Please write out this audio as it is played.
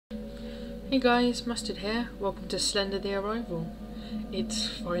Hey guys, Mustard here. Welcome to Slender the Arrival. It's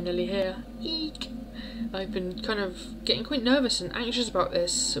finally here. Eek! I've been kind of getting quite nervous and anxious about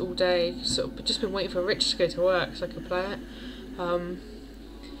this all day. Sort of just been waiting for Rich to go to work so I could play it.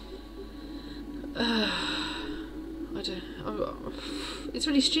 It's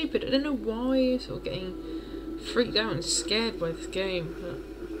really stupid. I don't know why I'm sort of getting freaked out and scared by this game. But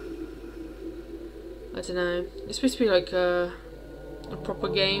I don't know. It's supposed to be like a proper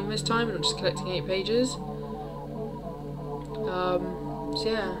game this time, and I'm just collecting 8 pages. So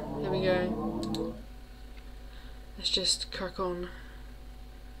yeah, here we go. Let's just crack on.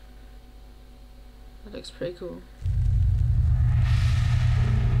 That looks pretty cool.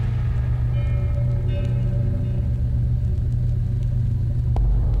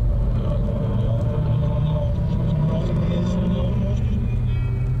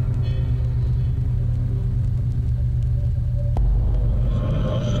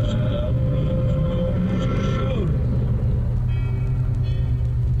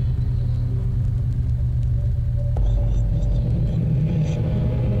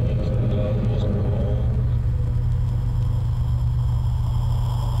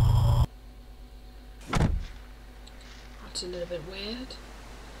 A little bit weird.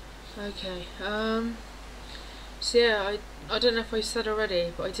 Okay, so yeah, I don't know if I said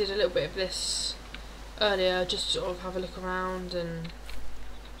already, but I did a little bit of this earlier, just to sort of have a look around, and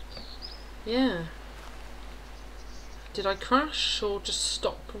yeah. Did I crash or just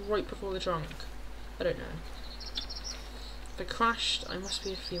stop right before the trunk? I don't know. If I crashed, I must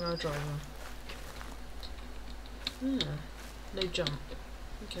be a female driver. No jump.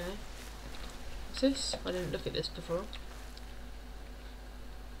 Okay. What's this? I didn't look at this before.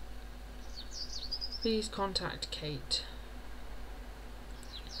 Please contact Kate.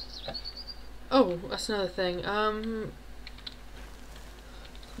 Oh, that's another thing.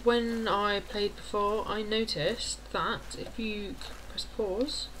 When I played before, I noticed that if you press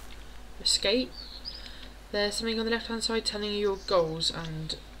pause, escape, there's something on the left hand side telling you your goals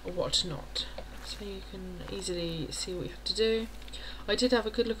and what not. So you can easily see what you have to do. I did have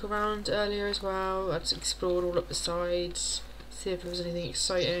a good look around earlier as well. I just explored all up the sides, see if there was anything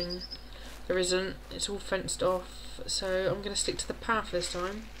exciting. There isn't, it's all fenced off, so I'm going to stick to the path this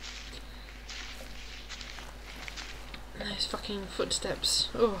time. Those fucking footsteps,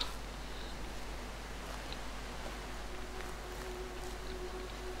 oh.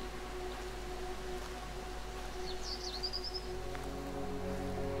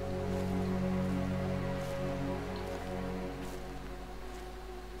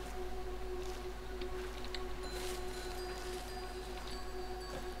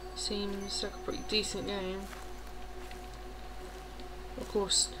 Seems like a pretty decent game. Of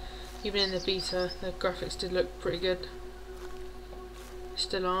course, even in the beta, the graphics did look pretty good.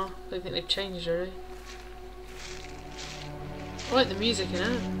 Still are. I don't think they've changed really. I like the music in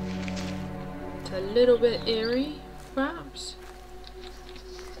it. It's a little bit eerie, perhaps.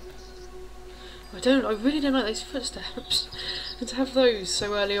 I really don't like those footsteps. And to have those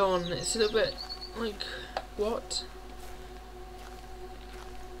so early on, it's a little bit like, what?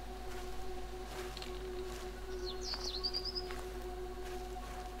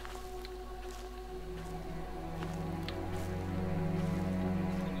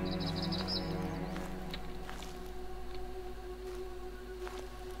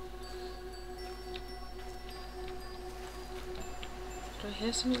 Do I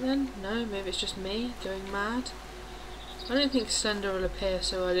hear something then? No, maybe it's just me going mad. I don't think Slender will appear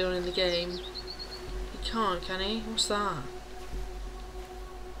so early on in the game. He can't, can he? What's that?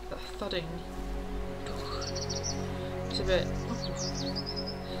 That thudding. It's a bit...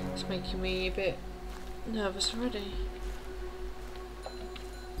 It's making me a bit nervous already.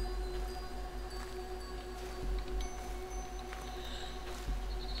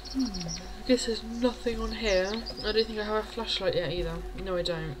 I guess there's nothing on here. I don't think I have a flashlight yet either. No, I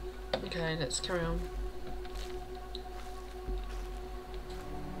don't. Okay, let's carry on.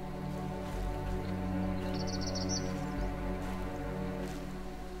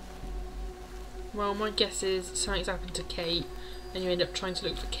 Well, my guess is something's happened to Kate, and you end up trying to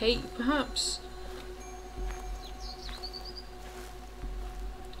look for Kate, perhaps?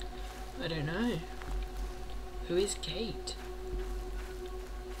 I don't know. Who is Kate?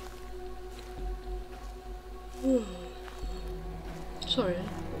 Sorry,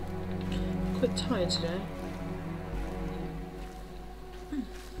 I'm quite tired today.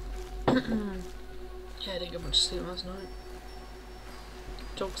 Yeah, I didn't get much sleep last night.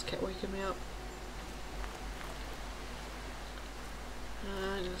 Dogs kept waking me up.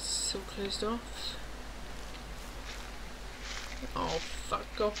 It's all closed off. Oh,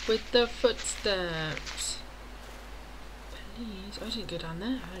 fuck off with the footsteps. Please. I didn't go down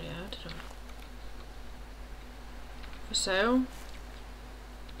there earlier, did I? For sale.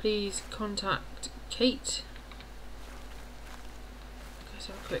 Please contact Kate. Let's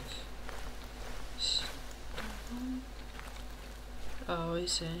have a quick. Oh, I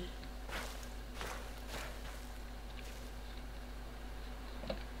see.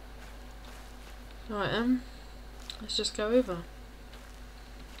 Right, let's just go over.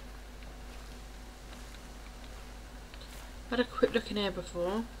 I had a quick look in here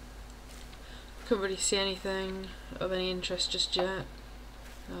before. Couldn't really see anything of any interest just yet.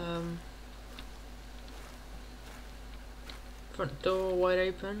 Front door wide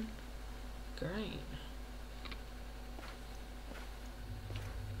open. Great.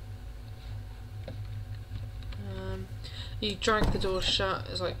 You drag the door shut.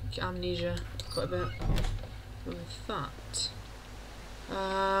 It's like amnesia quite a bit with that.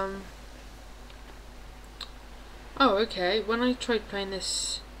 Oh, okay. When I tried playing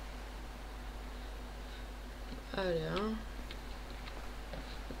this earlier,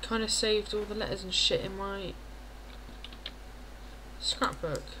 it kind of saved all the letters and shit in my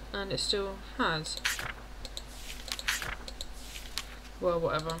scrapbook, and it still has. Well,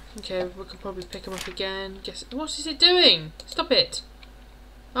 whatever. Okay, we can probably pick them up again. Guess. What is it doing? Stop it!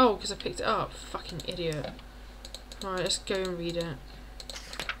 Oh, because I picked it up. Fucking idiot. Alright, let's go and read it.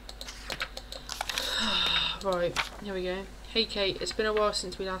 Right, here we go. Hey Kate, it's been a while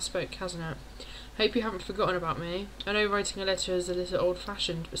since we last spoke, hasn't it? Hope you haven't forgotten about me. I know writing a letter is a little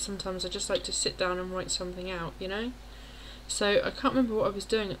old-fashioned, but sometimes I just like to sit down and write something out, you know? So, I can't remember what I was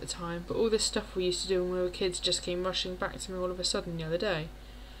doing at the time, but all this stuff we used to do when we were kids just came rushing back to me all of a sudden the other day.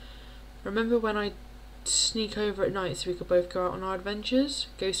 Remember when I'd sneak over at night so we could both go out on our adventures?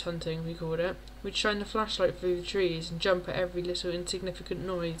 Ghost hunting, we called it. We'd shine the flashlight through the trees and jump at every little insignificant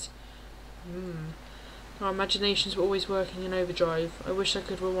noise. Our imaginations were always working in overdrive. I wish I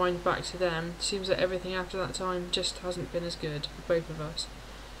could rewind back to them. Seems that everything after that time just hasn't been as good for both of us.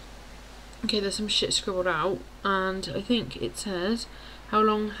 Okay, there's some shit scribbled out, and I think it says, how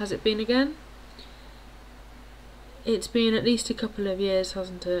long has it been again? It's been at least a couple of years,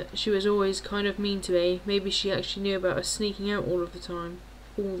 hasn't it? She was always kind of mean to me. Maybe she actually knew about us sneaking out all the time.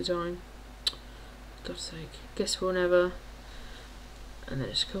 God's sake. Guess we'll never. And then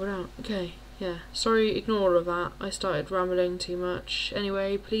it's scribbled out. Okay, yeah. Sorry, ignore all of that. I started rambling too much.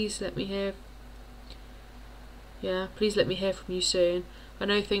 Anyway, please let me hear. Yeah, please let me hear from you soon. I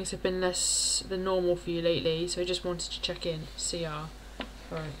know things have been less than normal for you lately, so I just wanted to check in. CR.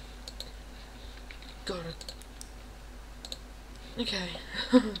 Right. God. Okay.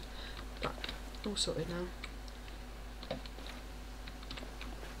 Back. All sorted now.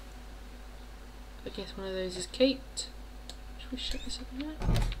 I guess one of those is Kate. Should we shut this up in there?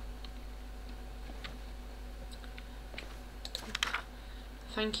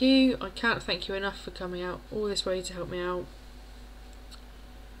 Thank you. I can't thank you enough for coming out all this way to help me out.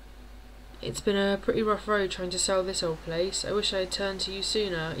 It's been a pretty rough road trying to sell this old place. I wish I had turned to you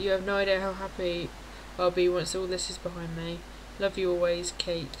sooner. You have no idea how happy I'll be once all this is behind me. Love you always,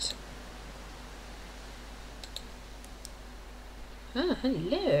 Kate. Ah,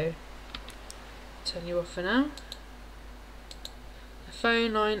 hello. Turn you off for now. The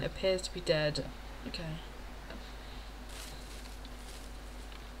phone line appears to be dead. Okay.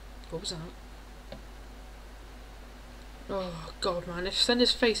 What was that? Oh god, man, if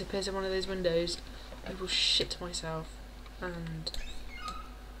Slender's face appears in one of those windows, I will shit myself. And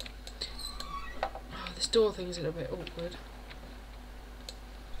oh, this door thing is a little bit awkward.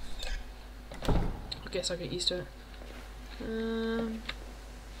 I guess I'll get used to it.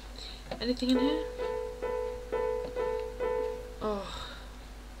 Anything in here?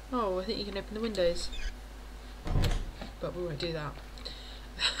 Oh, I think you can open the windows. But we won't do that.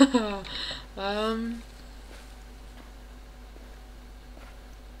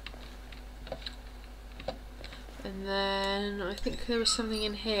 And then I think there was something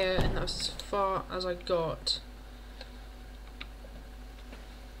in here, and that was as far as I got.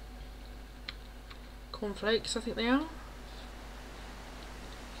 Cornflakes, I think they are.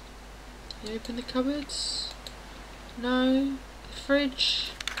 You open the cupboards? No. The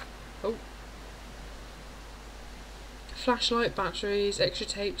fridge? Oh. Flashlight, batteries, extra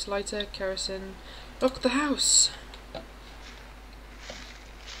tapes, lighter, kerosene. Lock the house!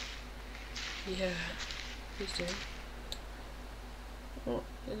 Yeah. Please do.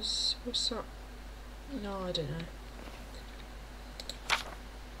 What's up? No, I don't know.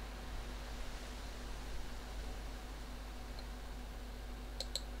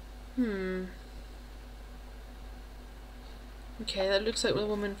 Okay, that looks like the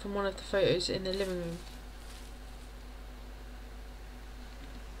woman from one of the photos in the living room.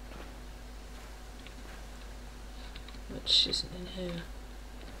 Which isn't in here.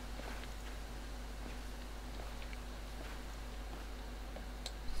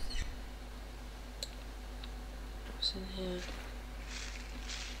 What's in here?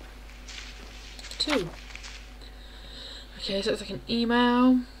 2. Okay, so it's like an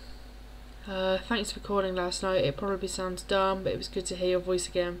email. Thanks for calling last night. It probably sounds dumb, but it was good to hear your voice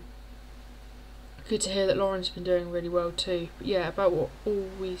again. Good to hear that Lauren's been doing really well too. But yeah, about what all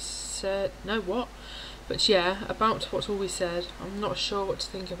we said. No, what? But yeah, about what's all we said. I'm not sure what to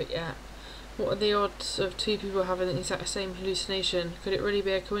think of it yet. What are the odds of 2 people having the exact same hallucination? Could it really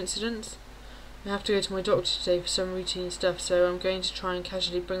be a coincidence? I have to go to my doctor today for some routine stuff, so I'm going to try and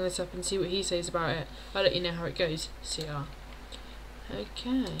casually bring this up and see what he says about it. I'll let you know how it goes. CR.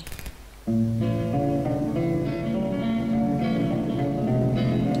 Okay.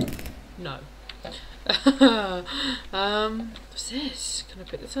 No. What's this? Can I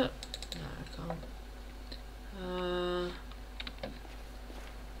pick this up? No, I can't.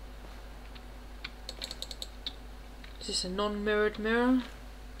 Is this a non-mirrored mirror?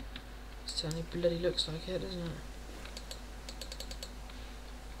 It certainly bloody looks like it, doesn't it?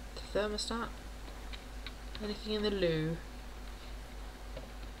 The thermostat? Anything in the loo?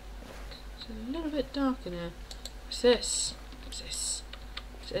 It's a little bit dark in here. What's this? What's this?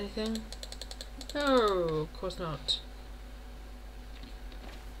 Is there anything? Oh, of course not.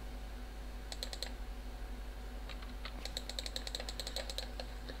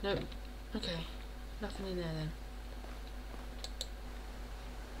 Nope. Okay. Nothing in there then.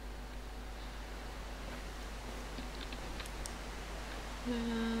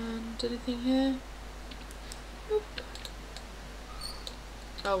 And anything here? Nope.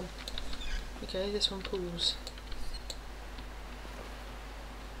 Oh. Okay, this one pulls.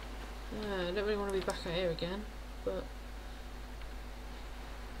 Yeah, I don't really want to be back out here again, but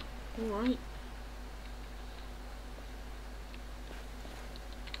alright.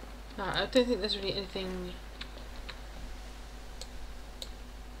 I don't think there's really anything.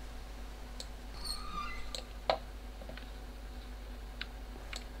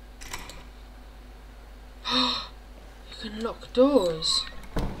 You can lock doors.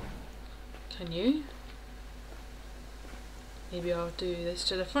 Can you? Maybe I'll do this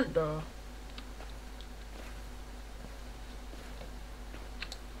to the front door.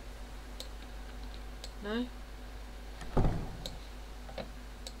 No?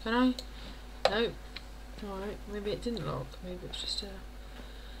 Can I? No. Alright, maybe it didn't lock. Maybe it's just a...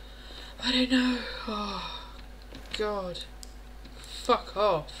 I don't know. Oh, God. Fuck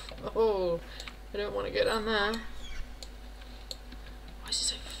off. Oh, I don't want to get down there. Why is it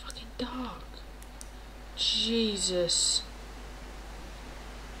so fucking dark? Jesus.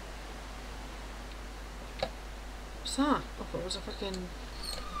 What's that? I thought it was a fucking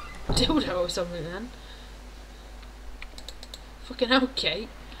dildo or something then. Fucking hell, Kate.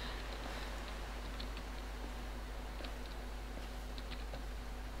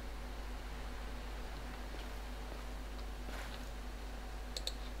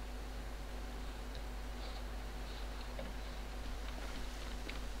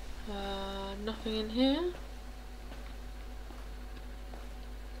 Nothing in here.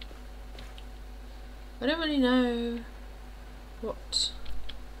 I don't really know what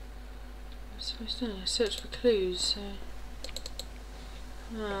I'm supposed to do. I search for clues, so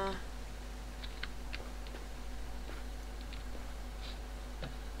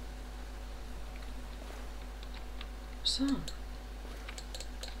what's that?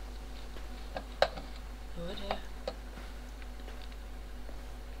 No idea.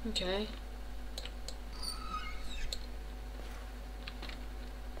 Okay.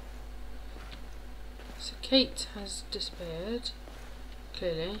 So Kate has disappeared,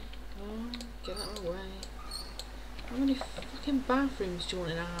 clearly. Oh, get out of the way. How many fucking bathrooms do you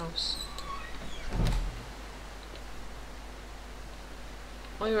want in a house?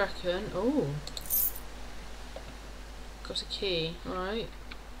 I reckon. Oh, got a key. Alright.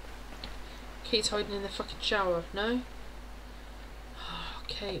 Kate's hiding in the fucking shower. No? Oh,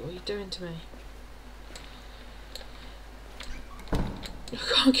 Kate, what are you doing to me? I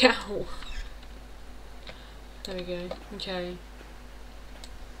can't get out. There we go. Okay.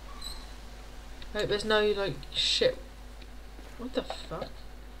 Hope there's no like shit. What the fuck?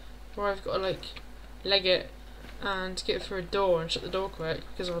 Or I've got to like leg it and get through a door and shut the door quick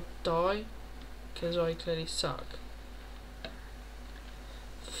because I'll die. Because I clearly suck.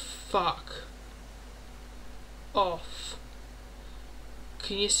 Fuck off.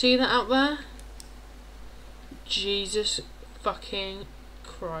 Can you see that out there? Jesus fucking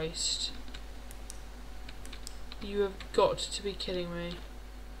Christ. You have got to be kidding me.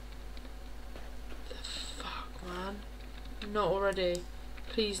 The fuck, man. Not already.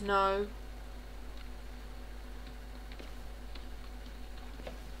 Please, no.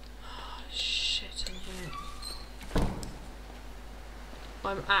 Oh, shit in here.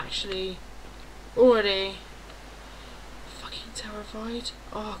 I'm actually already fucking terrified.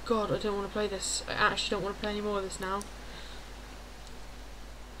 Oh god, I don't want to play this. I actually don't want to play any more of this now.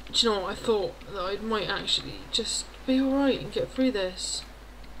 Do you know what? I thought that I might actually just be alright and get through this.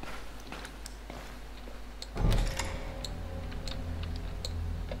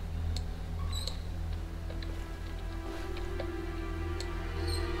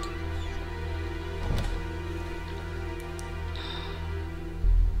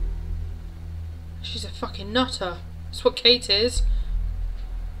 She's a fucking nutter. That's what Kate is.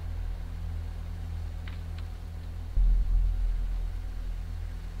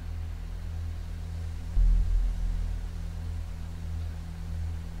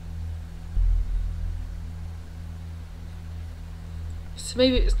 So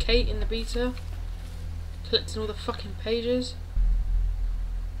maybe it was Kate in the beta, collecting all the fucking pages.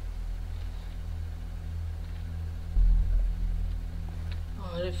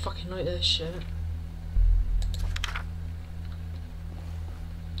 Oh, I don't fucking like this shit.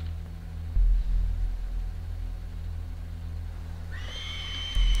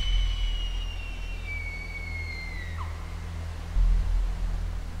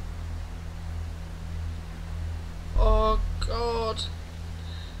 Oh god.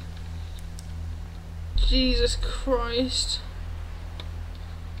 Jesus Christ.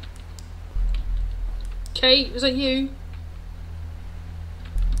 Kate, was that you?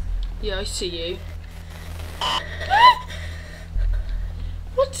 Yeah, I see you.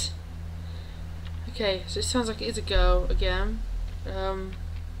 What? Okay, so it sounds like it is a girl again. Now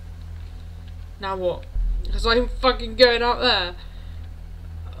what? Because I'm fucking going out there.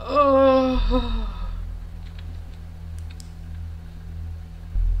 Oh.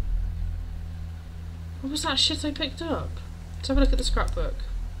 What was that shit I picked up? Let's have a look at the scrapbook.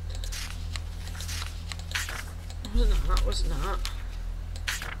 Wasn't that.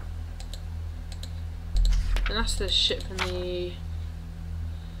 And that's the shit from the...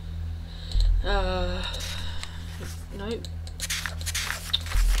 nope.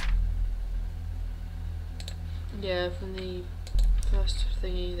 Yeah, from the first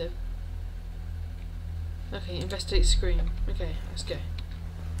thingy. Okay, investigate screen. Okay, let's go.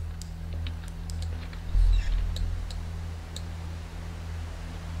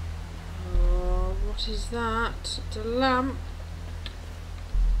 What is that? The lamp.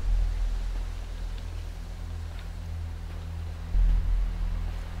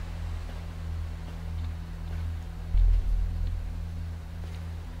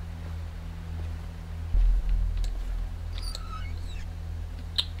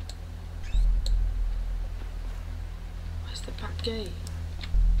 Where's the back gate?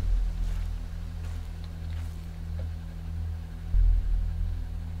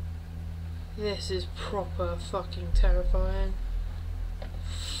 This is proper fucking terrifying.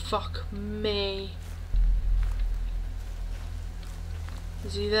 Fuck me.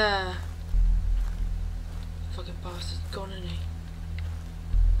 Is he there? Fucking bastard's gone, isn't he?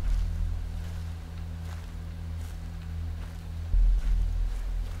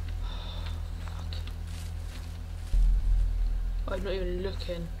 Oh, fuck. I'm not even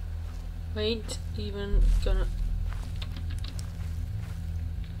looking. I ain't even gonna...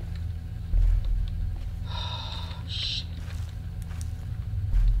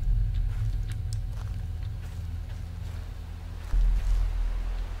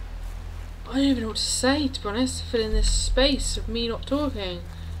 I don't even know what to say, to be honest, to fill in this space of me not talking.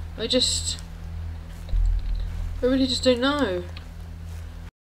 I really just don't know.